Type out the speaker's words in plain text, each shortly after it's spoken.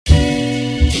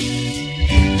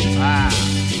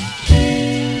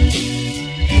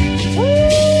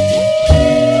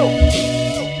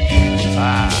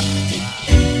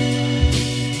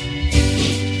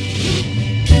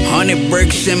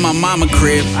bricks in my mama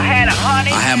crib.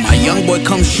 I had my young boy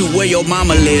come shoot where your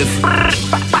mama live.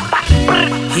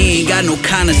 He ain't got no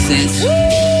kinda sense.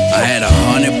 I had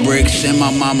 100 bricks in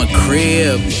my mama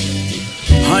crib.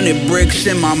 100 bricks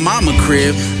in my mama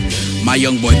crib. My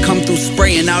young boy come through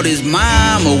spraying out his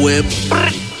mama whip.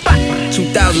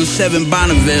 2007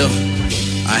 Bonneville.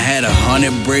 I had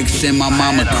 100 bricks in my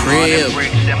mama crib.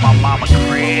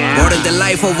 Brought it to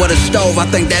life over the stove, I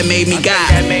think that made me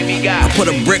God. I put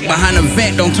a brick behind the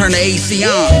vent, don't turn the AC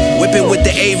on. Whip it with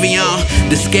the Avion.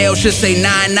 The scale should say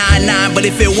 999, but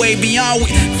if it way beyond,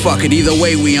 fuck it, either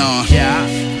way we on.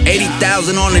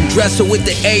 80,000 on the dresser with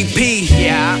the AP.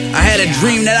 I had a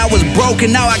dream that I was broke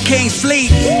and now I can't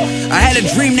sleep. I had a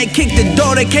dream they kicked the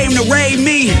door, they came to raid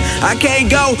me. I can't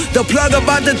go, the plug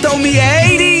about to throw me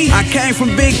 80. I came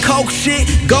from big coke shit,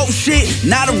 goat shit.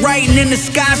 Not a writing in the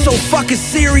sky so fucking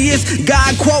serious.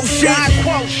 God quote shit.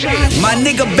 My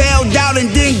nigga bailed out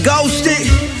and then ghosted.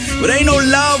 But ain't no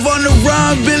love on the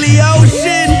run, Billy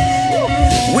Ocean.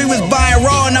 We was buying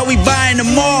raw, now we buying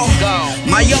them all.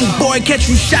 My young boy catch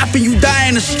you shopping, you die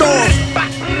in the store.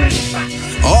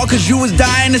 All cause you was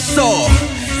dying to soar.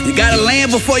 You gotta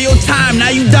land before your time, now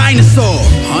you dinosaur.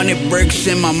 100 bricks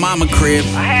in my mama crib.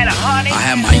 I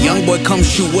had my young boy come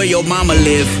shoot where your mama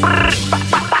live.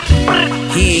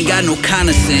 He ain't got no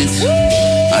kinda sense.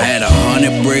 I had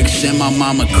 100 bricks in my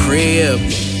mama crib.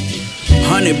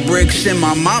 100 bricks in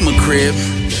my mama crib.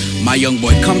 My young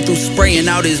boy come through spraying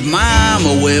out his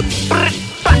mama whip.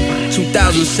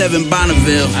 2007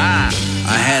 Bonneville.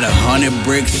 I had 100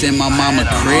 bricks in my mama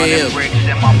crib.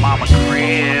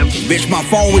 Bitch, my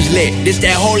phone was lit. This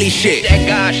that holy shit.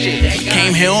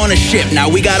 Came here on a ship, now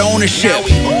we got ownership.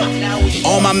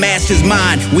 All my masters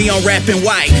mine. We on rapping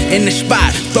white in the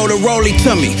spot. Throw the rollie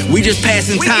to me. We just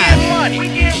passing time.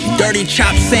 Dirty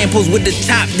chop samples with the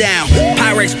top down.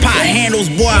 Pyrex pot handles,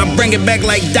 boy, I bring it back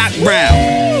like Doc Brown.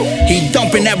 He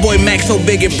dumping that boy Max so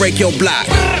big it break your block.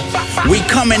 We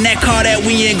come in that car that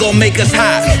we ain't gon' make us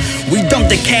hot. We dump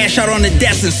the cash out on the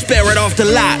desk and spare it off the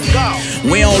lot.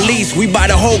 We on lease, we buy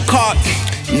the whole car.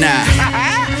 Nah.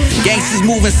 Gangsters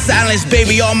moving silence,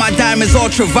 baby, all my diamonds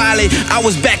ultraviolet. I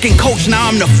was back in coach, now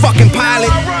I'm the fucking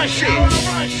pilot.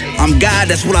 I'm God,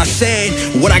 that's what I said.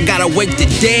 What I gotta wake the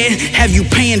dead. Have you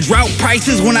paying drought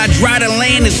prices when I dry the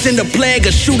land and send a plague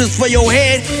of shooters for your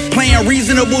head? Playing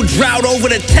reasonable drought over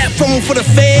the tap phone for the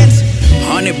feds.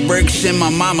 100 bricks in my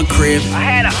mama crib. I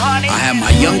had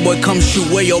my young boy come shoot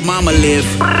where your mama live.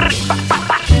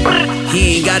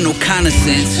 He ain't got no kinda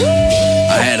sense.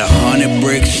 I had 100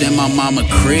 bricks in my mama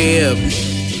crib.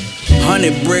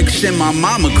 100 bricks in my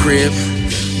mama crib.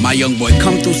 My young boy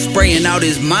come through spraying out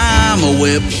his mama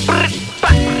whip.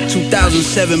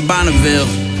 2007 Bonneville.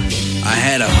 I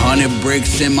had 100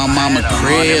 bricks in my mama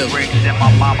crib.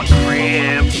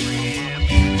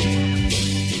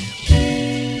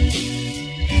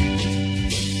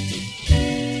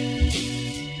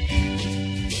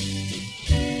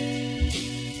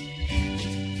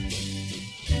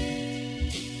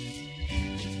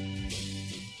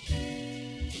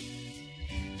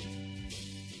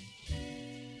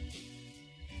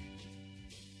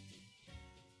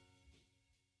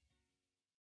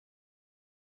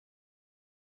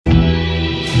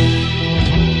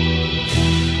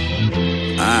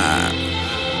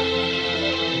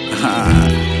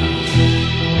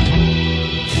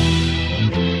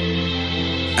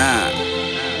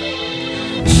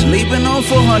 Sleeping on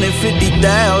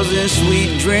 450,000,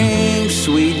 sweet dreams,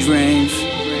 sweet dreams.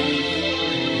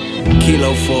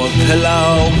 Kilo for a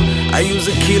pillow, I use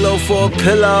a kilo for a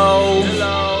pillow.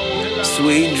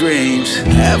 Sweet dreams,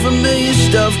 500,000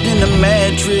 stuffed in the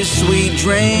mattress. Sweet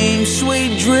dreams,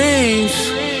 sweet dreams.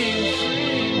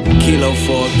 Kilo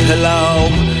for a pillow,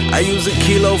 I use a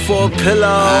kilo for a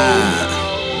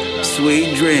pillow.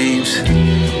 Sweet dreams.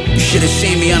 You should've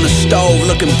seen me on the stove,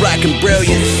 looking black and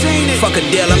brilliant. Fuck a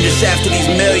deal, I'm just after these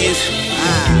millions.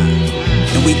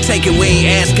 And we take it, we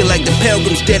ain't asking like the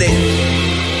pilgrims did it.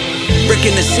 Brick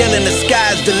in the ceiling, the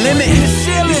sky's the limit.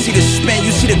 You see the spin,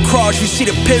 you see the cross, you see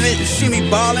the pivot. You see me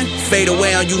ballin', fade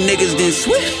away on you niggas, then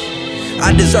switch.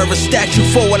 I deserve a statue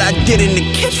for what I did in the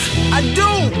kitchen. I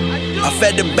do. I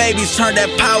fed the babies, turned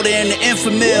that powder into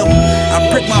Infamil.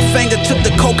 I pricked my finger, took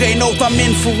the cocaine oath, I'm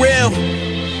in for real.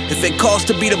 If it costs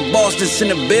to be the boss, then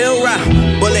send a bill round.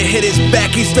 Bullet hit his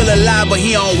back, he's still alive, but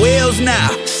he on wheels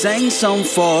now. Sang some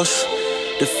false.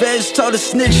 The feds told a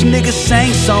snitch nigga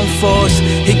sang some for us.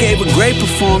 He gave a great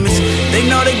performance. They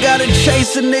know they gotta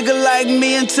chase a nigga like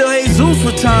me until Jesus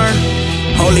return.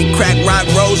 Holy crack rock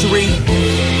rosary.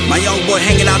 My young boy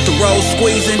hanging out the road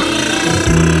squeezing.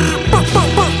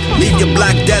 Leave your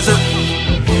black desert.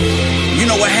 You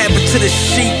know what happened to the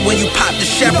sheet when you pop the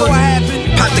shepherd.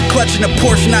 Pop the clutch in a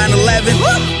Porsche 911.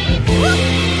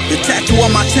 The tattoo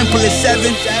on my temple is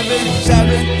 7.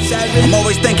 I'm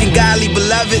always thinking godly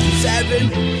beloved.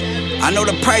 I know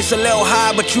the price a little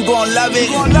high, but you gon' love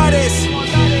it.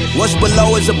 What's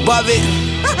below is above it.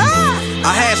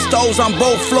 I had stoves on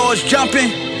both floors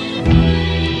jumping.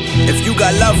 If you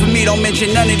got love for me, don't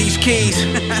mention none of these keys.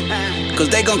 Cause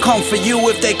they gon' come for you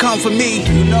if they come for me.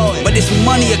 But this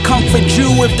money'll comfort you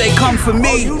if they come for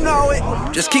me.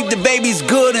 Just keep the babies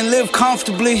good and live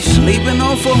comfortably. Sleeping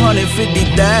on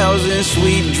 450,000.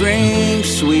 Sweet dreams,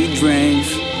 sweet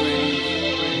dreams.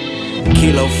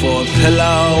 Kilo for a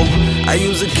pillow. I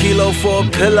use a kilo for a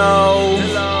pillow.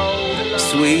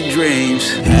 Sweet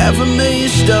dreams. 500,000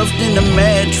 stuffed in the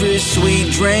mattress.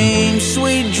 Sweet dreams,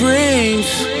 sweet dreams.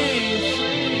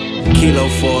 Kilo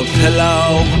for a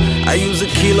pillow. I use a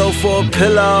kilo for a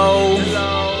pillow.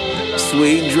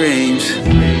 Sweet dreams.